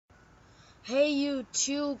Hey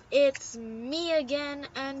YouTube, it's me again,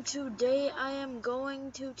 and today I am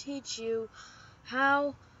going to teach you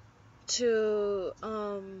how to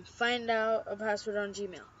find out a password on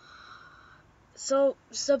Gmail. So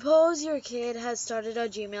suppose your kid has started a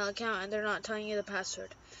Gmail account and they're not telling you the password.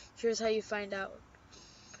 Here's how you find out.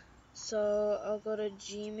 So I'll go to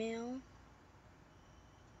Gmail.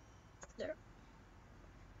 There.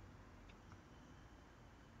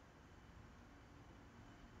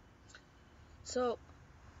 So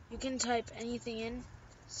you can type anything in.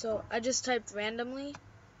 So I just typed randomly,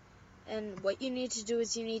 and what you need to do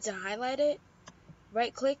is you need to highlight it,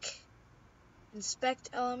 right click, inspect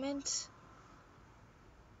element.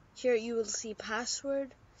 Here you will see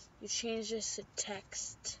password. You change this to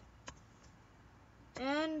text.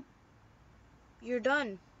 And you're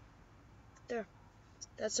done. There.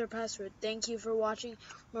 That's our password. Thank you for watching.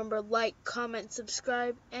 Remember, like, comment,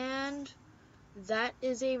 subscribe, and that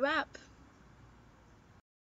is a wrap.